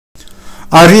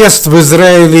Арест в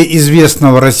Израиле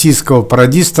известного российского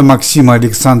пародиста Максима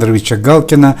Александровича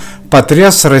Галкина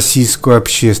потряс российскую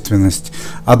общественность.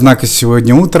 Однако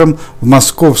сегодня утром в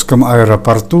московском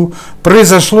аэропорту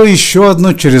произошло еще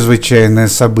одно чрезвычайное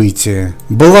событие.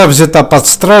 Была взята под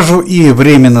стражу и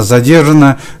временно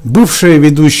задержана бывшая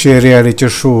ведущая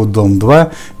реалити-шоу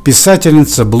 «Дом-2»,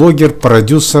 писательница, блогер,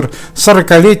 продюсер,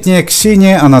 40-летняя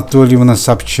Ксения Анатольевна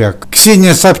Собчак.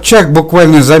 Ксения Собчак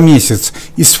буквально за месяц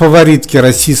из фаворитки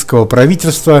российского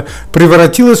правительства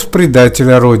превратилась в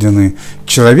предателя Родины,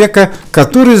 человека,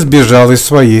 который сбежал из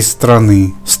своей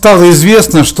страны. Стало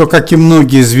известно, что, как и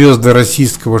многие звезды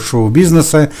российского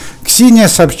шоу-бизнеса, Ксения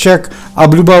Собчак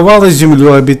облюбовала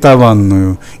землю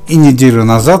обетованную и неделю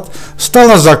назад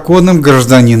стала законным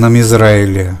гражданином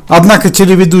Израиля. Однако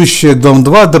телеведущая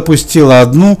 «Дом-2» допустила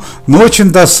одну, но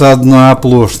очень досадную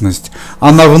оплошность.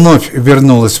 Она вновь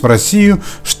вернулась в Россию,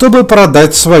 чтобы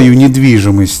продать свою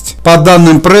недвижимость. По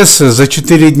данным прессы, за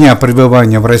 4 дня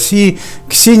пребывания в России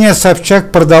Ксения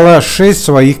Собчак продала 6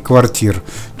 своих квартир.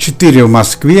 4 в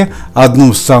Москве,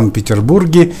 1 в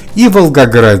Санкт-Петербурге и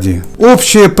Волгограде.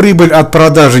 Общая прибыль от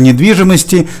продажи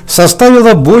недвижимости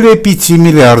составила более 5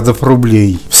 миллиардов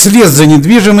рублей. Вслед за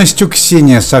недвижимостью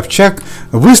Ксения Собчак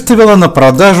выставила на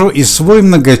продажу и свой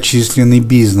многочисленный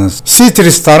бизнес. Сеть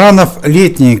ресторанов,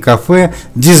 летние кафе,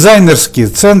 дизайнерские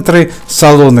центры,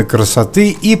 салоны красоты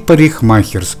и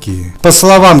парикмахерские. По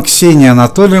словам Ксении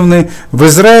Анатольевны, в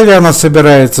Израиле она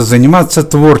собирается заниматься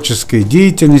творческой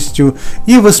деятельностью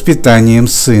и воспитанием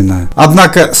сына.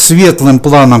 Однако светлым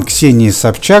планам Ксении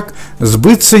Собчак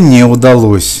сбыться не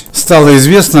удалось. Стало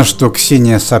известно, что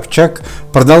Ксения Собчак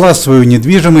продала свою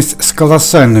недвижимость с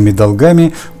колоссальными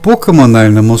долгами по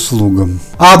коммунальным услугам.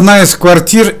 А одна из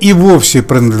квартир и вовсе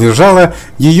принадлежала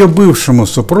ее бывшему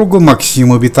супругу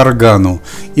Максиму Виторгану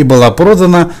и была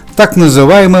продана так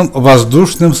называемым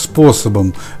воздушным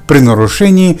способом при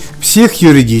нарушении всех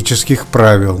юридических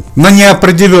правил. На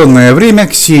неопределенное время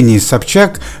Ксении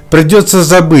Собчак придется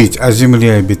забыть о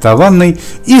земле обетованной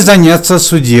и заняться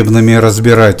судебными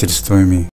разбирательствами.